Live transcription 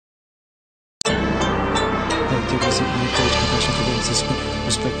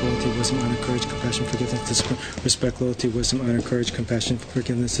respect, loyalty, wisdom, honor, courage, compassion, forgiveness, discipline. Respect, loyalty, wisdom, honor, courage, compassion,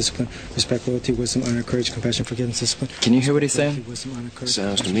 forgiveness, discipline. Respect, loyalty, wisdom, honor, courage, compassion, forgiveness, discipline. Can you hear what he's saying?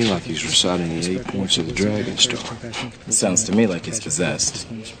 Sounds to me like he's reciting the 8 points of the Dragon Star. It sounds to me like he's possessed.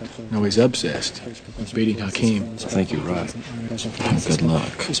 No, he's obsessed with beating Hakeem. I think you're right. Good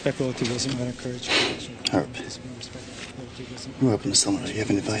luck. Respect, loyalty, wisdom, honor, courage. Herb, you're open to someone. Do you have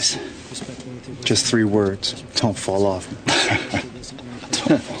any advice? Just 3 words. Don't fall off.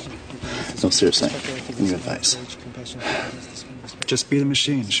 No, seriously. Any advice? Just be the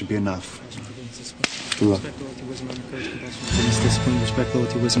machine. Should be enough. Good luck. Respect,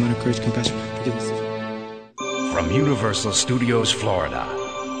 loyalty, wisdom, honor, courage, compassion, forgiveness. From Universal Studios, Florida,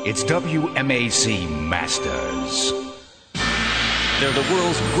 it's WMAC Masters. They're the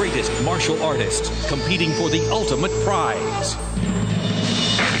world's greatest martial artists competing for the ultimate prize.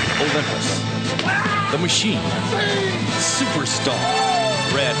 Olympus, The Machine, Superstar,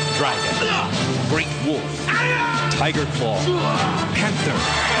 Red Dragon, Great Wolf, Tiger Claw, Panther,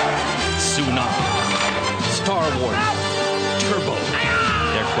 Tsunami, Star Wars, Turbo.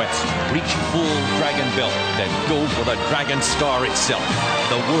 Their quest, reach full dragon belt, then go for the Dragon Star itself.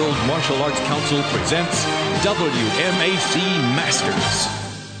 The World Martial Arts Council presents WMAC Masters.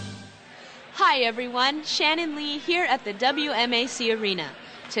 Hi everyone, Shannon Lee here at the WMAC Arena.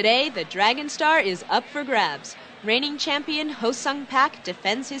 Today, the Dragon Star is up for grabs. Reigning champion Ho Sung Pak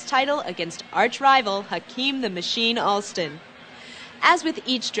defends his title against arch-rival Hakeem the Machine Alston. As with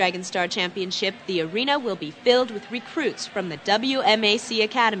each Dragon Star Championship, the arena will be filled with recruits from the WMAC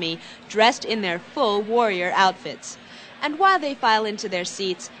Academy dressed in their full warrior outfits. And while they file into their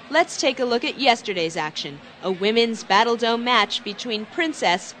seats, let's take a look at yesterday's action, a women's Battle Dome match between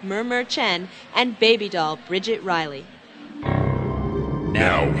Princess Murmur Chen and Baby Doll Bridget Riley.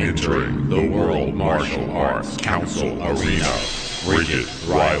 Now entering the World Martial Arts Council Arena, Bridget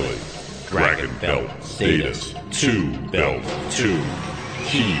Riley. Dragon Belt status 2 Belt 2.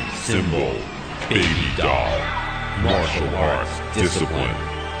 Key symbol Baby Doll. Martial arts discipline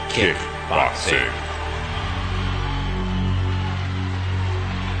kickboxing.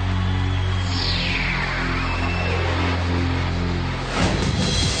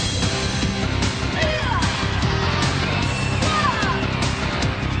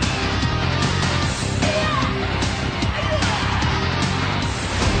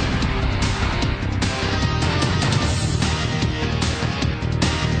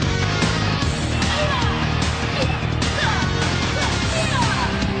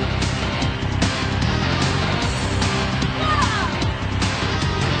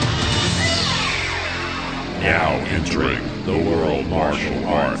 Now entering the World Martial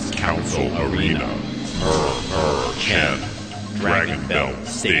Arts Council Arena, Murmur Chen. Dragon Belt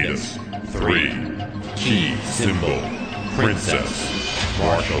status 3. Key symbol Princess.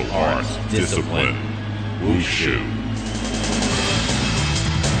 Martial arts discipline Wushu.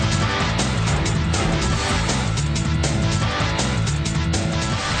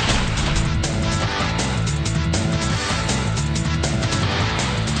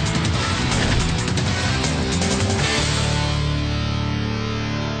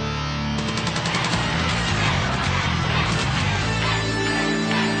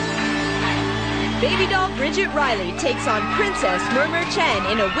 Baby Doll Bridget Riley takes on Princess Murmur Chen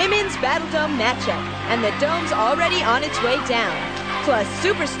in a women's Battle Dome matchup, and the dome's already on its way down. Plus,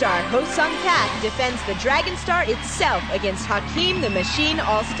 superstar Ho Sung Pak defends the Dragon Star itself against Hakeem the Machine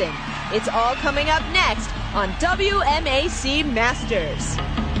Alston. It's all coming up next on WMAC Masters.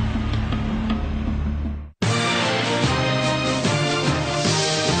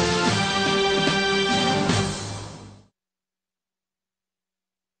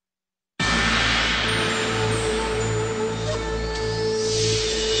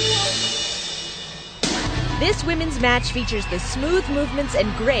 This women's match features the smooth movements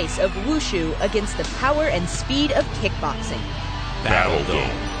and grace of wushu against the power and speed of kickboxing. Battle Dome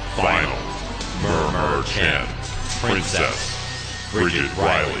Finals. Murmur Chen. Princess. Bridget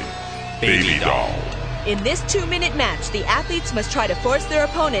Riley. Baby Doll. In this 2-minute match, the athletes must try to force their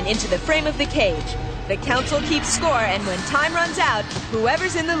opponent into the frame of the cage. The council keeps score, and when time runs out,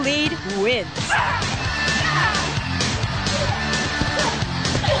 whoever's in the lead wins.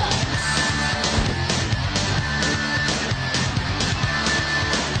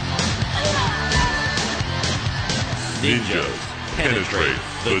 Ninjas penetrate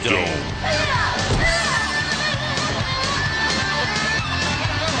the dome.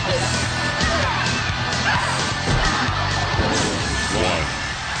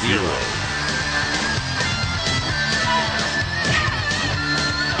 1-0.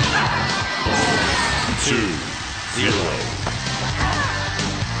 Two, 0.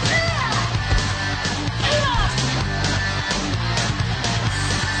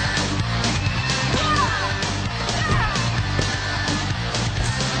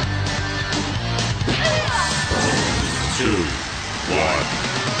 2, 1.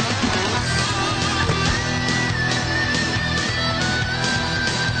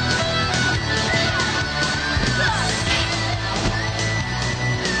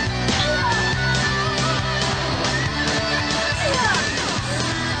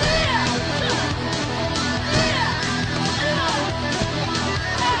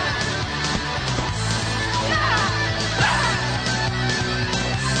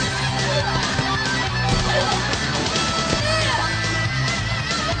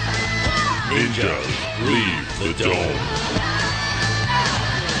 Ninjas leave the dome.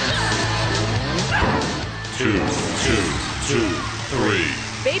 2, 2, 2,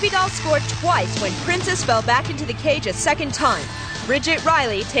 3. Baby Doll scored twice when Princess fell back into the cage a second time. Bridget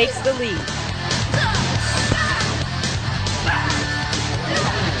Riley takes the lead.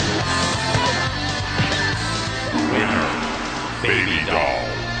 Winner, Baby Doll.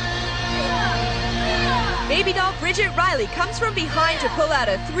 Baby Doll Bridget Riley comes from behind to pull out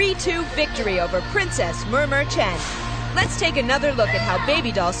a 3-2 victory over Princess Murmur Chen. Let's take another look at how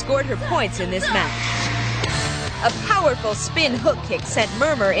Baby Doll scored her points in this match. A powerful spin hook kick sent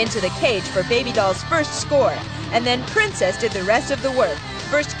Murmur into the cage for Baby Doll's first score, and then Princess did the rest of the work,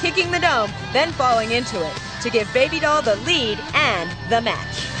 first kicking the dome, then falling into it, to give Baby Doll the lead and the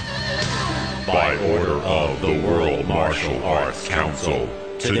match. By order of the World Martial Arts Council,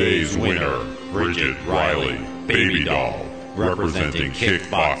 today's winner, Bridget Riley, Baby Doll, representing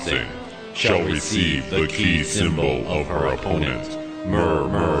kickboxing, shall receive the key symbol of her opponent,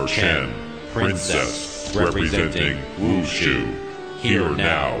 Murmur Chen, Princess, representing Wushu. Hear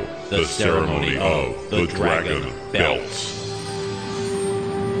now the ceremony of the Dragon Belt.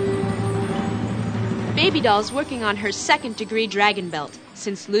 Baby Doll's working on her second-degree Dragon Belt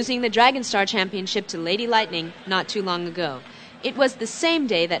since losing the Dragon Star Championship to Lady Lightning not too long ago. It was the same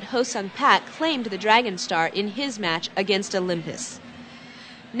day that Ho Sung-pak claimed the Dragon Star in his match against Olympus.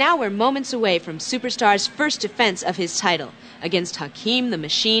 Now we're moments away from Superstar's first defense of his title against Hakeem the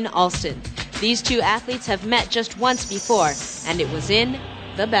Machine Alston. These two athletes have met just once before, and it was in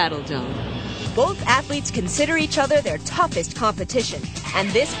the Battle Dome. Both athletes consider each other their toughest competition, and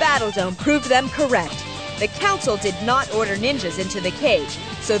this Battle Dome proved them correct. The council did not order ninjas into the cage,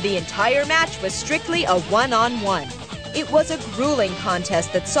 so the entire match was strictly a one-on-one. It was a grueling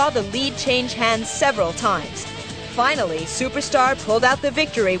contest that saw the lead change hands several times. Finally, Superstar pulled out the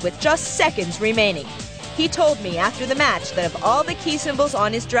victory with just seconds remaining. He told me after the match that of all the key symbols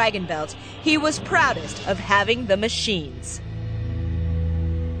on his Dragon Belt, he was proudest of having the machines.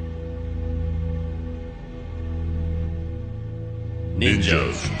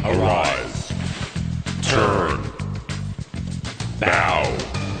 Ninjas arise. Turn. Bow.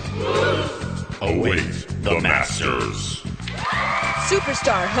 Await the Masters.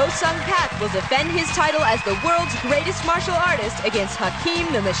 Superstar Ho Sung-pak will defend his title as the world's greatest martial artist against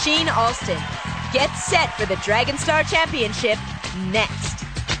Hakeem the Machine Alston. Get set for the Dragon Star Championship next.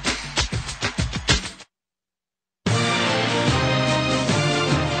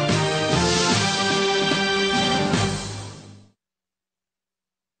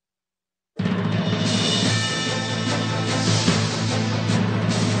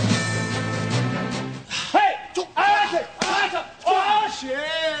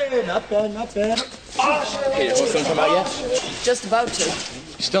 Not bad. Hey, did Ho-Sung come out yet? Just about to.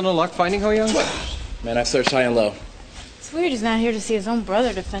 Still no luck finding Ho Young? Man, I've searched high and low. It's weird he's not here to see his own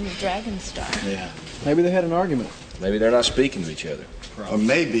brother defend the Dragon Star. Yeah. Maybe they had an argument. Maybe they're not speaking to each other. Or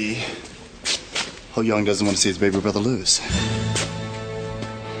maybe Ho Young doesn't want to see his baby brother lose.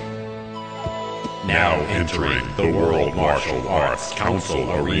 Now entering the World Martial Arts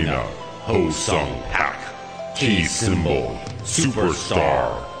Council Arena, Ho Sung-pak. Key symbol,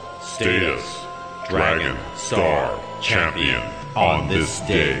 Superstar. Status, Dragon Star Champion. On this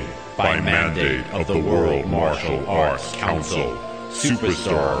day, by mandate of the World Martial Arts Council,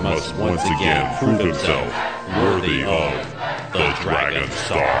 Superstar must once again prove himself worthy of the Dragon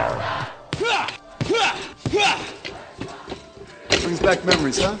Star. Brings back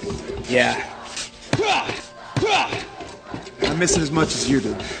memories, huh? Yeah. I miss it as much as you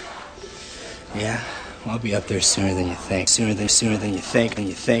do. Yeah. I'll be up there sooner than you think. Sooner than you think.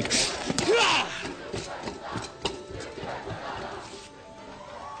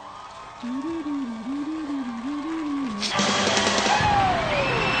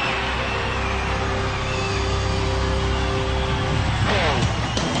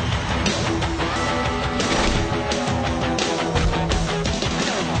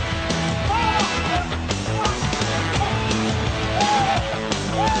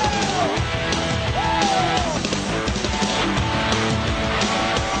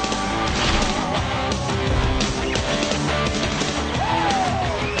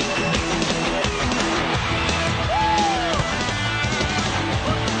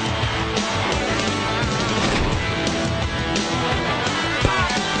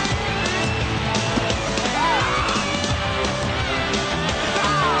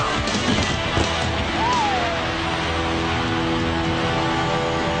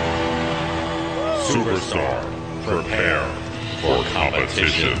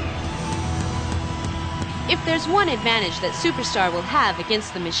 Action! If there's one advantage that Superstar will have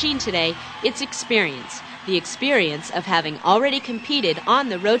against the machine today, it's experience. The experience of having already competed on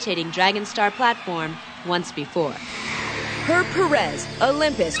the rotating Dragon Star platform once before. Herb Perez,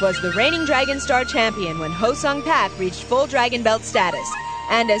 Olympus, was the reigning Dragon Star champion when Ho-Sung Pak reached full Dragon Belt status.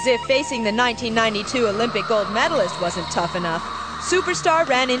 And as if facing the 1992 Olympic gold medalist wasn't tough enough, Superstar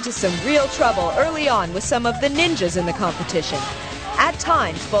ran into some real trouble early on with some of the ninjas in the competition. At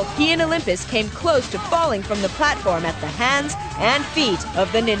times, both he and Olympus came close to falling from the platform at the hands and feet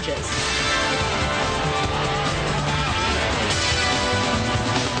of the ninjas.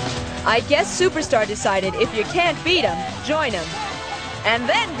 I guess Superstar decided if you can't beat him, join him. And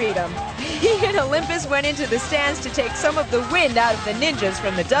then beat him. He and Olympus went into the stands to take some of the wind out of the ninjas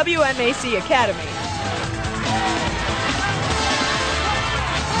from the WMAC Academy.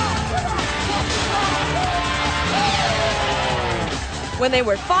 When they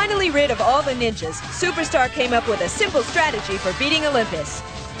were finally rid of all the ninjas, Superstar came up with a simple strategy for beating Olympus.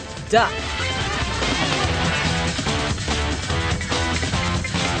 Duck.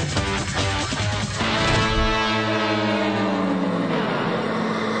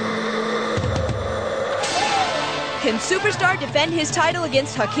 Can Superstar defend his title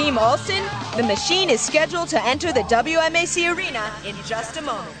against Hakeem Alston? The machine is scheduled to enter the WMAC arena in just a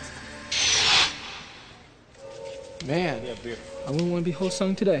moment. Man, I wouldn't want to be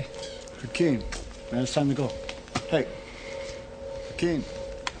Ho-Sung today. Hakeem, man, it's time to go. Hey, Hakeem.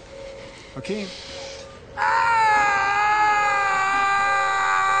 Hakeem.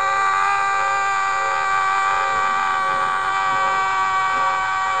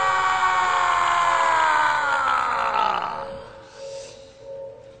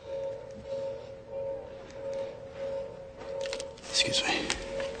 Excuse me.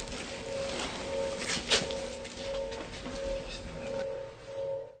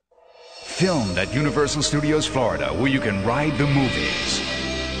 Filmed at Universal Studios Florida, where you can ride the movies.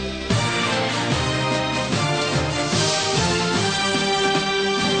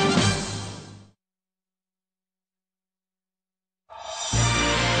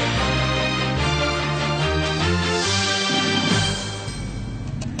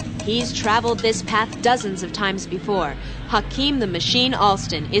 He's traveled this path dozens of times before. Hakeem the Machine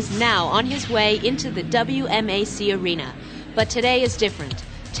Alston is now on his way into the WMAC arena. But today is different.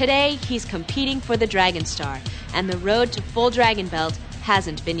 Today, he's competing for the Dragon Star, and the road to full Dragon Belt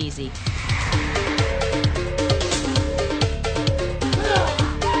hasn't been easy.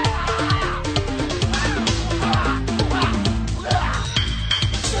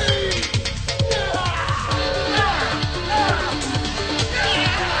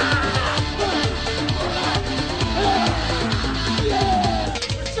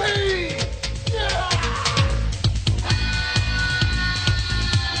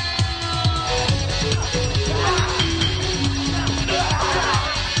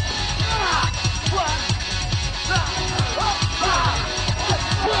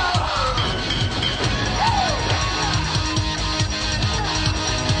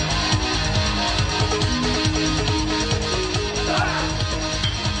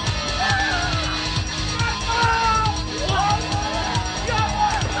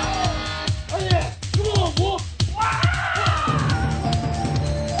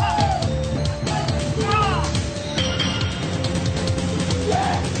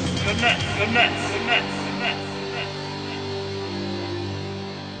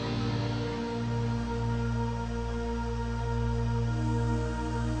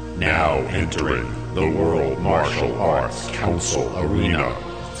 Now entering the World Martial Arts Council Arena,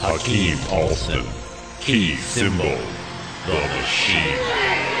 Hakeem Alston, key symbol, the Machine,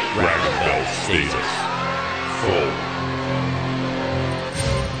 Dragon Belt status, full.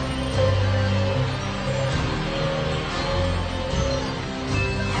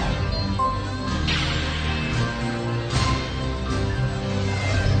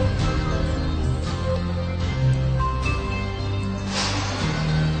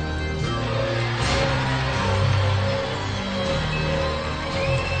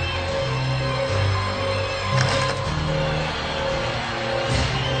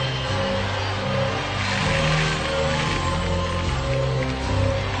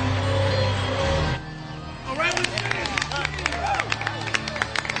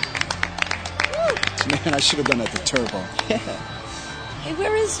 Man, I should have done that to Turbo. Yeah. Hey,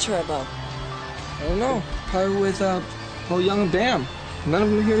 where is Turbo? I don't know. Probably with Ho Young and Bam. None of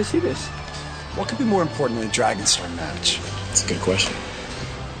them are here to see this. What could be more important than a Dragon Star match? That's a good question.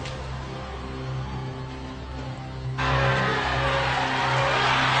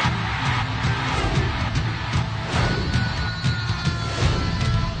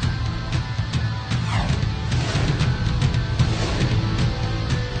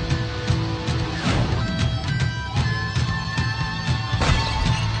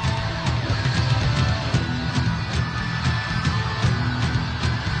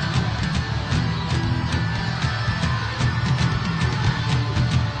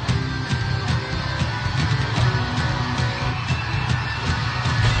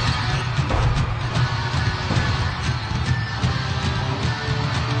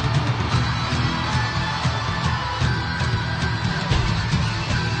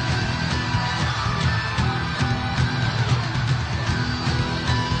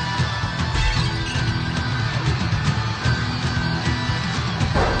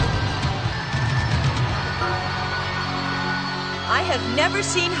 have never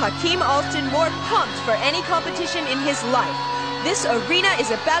seen Hakeem Alston more pumped for any competition in his life. This arena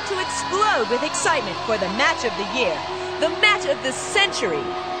is about to explode with excitement for the match of the year, the match of the century.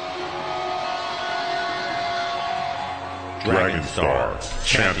 Dragon Star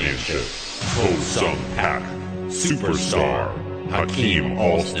Championship. Ho-Sung Pak. Superstar. Hakeem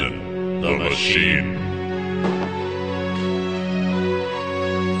Alston. The Machine.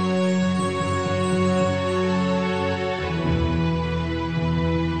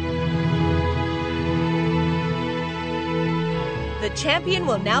 The champion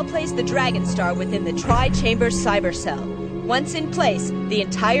will now place the Dragon Star within the tri-chamber cyber cell. Once in place, the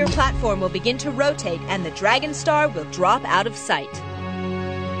entire platform will begin to rotate and the Dragon Star will drop out of sight.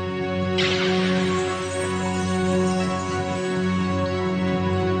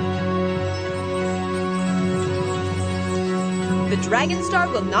 The Dragon Star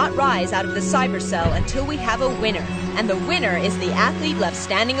will not rise out of the cyber cell until we have a winner, and the winner is the athlete left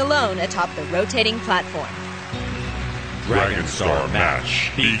standing alone atop the rotating platform. Dragon Star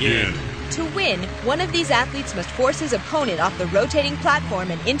match, begin. To win, one of these athletes must force his opponent off the rotating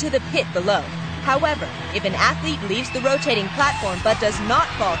platform and into the pit below. However, if an athlete leaves the rotating platform but does not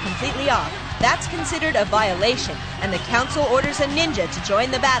fall completely off, that's considered a violation, and the council orders a ninja to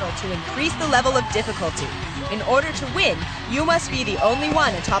join the battle to increase the level of difficulty. In order to win, you must be the only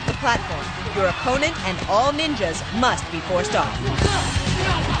one atop the platform. Your opponent and all ninjas must be forced off.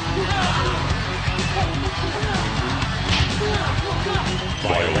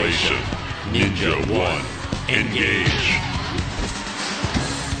 Violation. Ninja 1. Engage.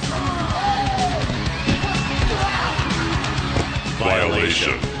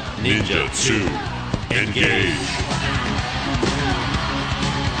 Violation. Ninja 2. Engage.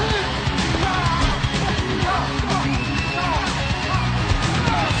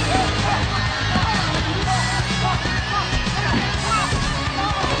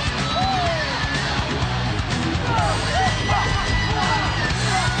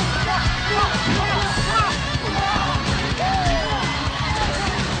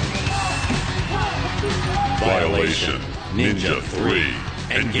 Violation. Ninja 3.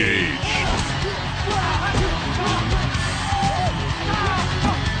 Engage.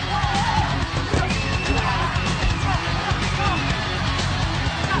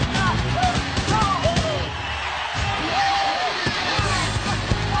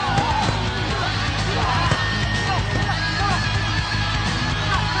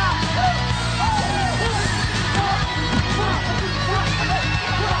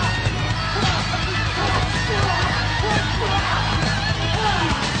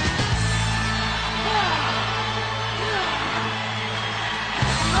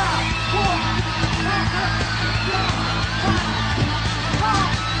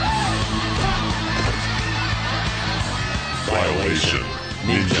 Violation.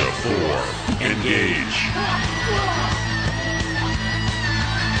 Ninja 4. Engage.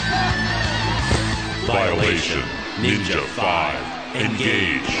 Violation. Ninja 5.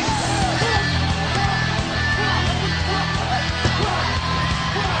 Engage.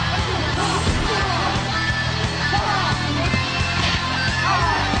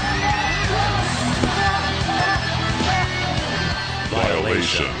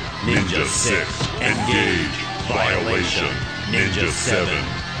 Violation. Ninja 6. Engage. Violation. Ninja 7.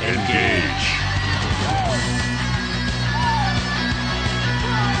 Engage.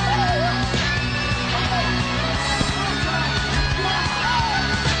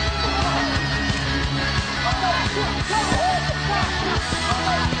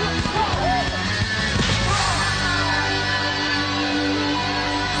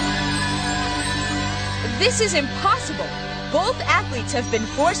 This is impossible. Both athletes have been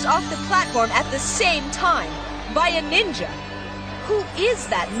forced off the platform at the same time by a ninja. Who is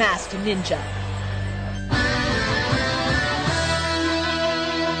that masked ninja?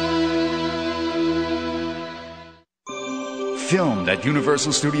 Filmed at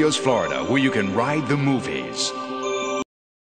Universal Studios Florida, where you can ride the movies.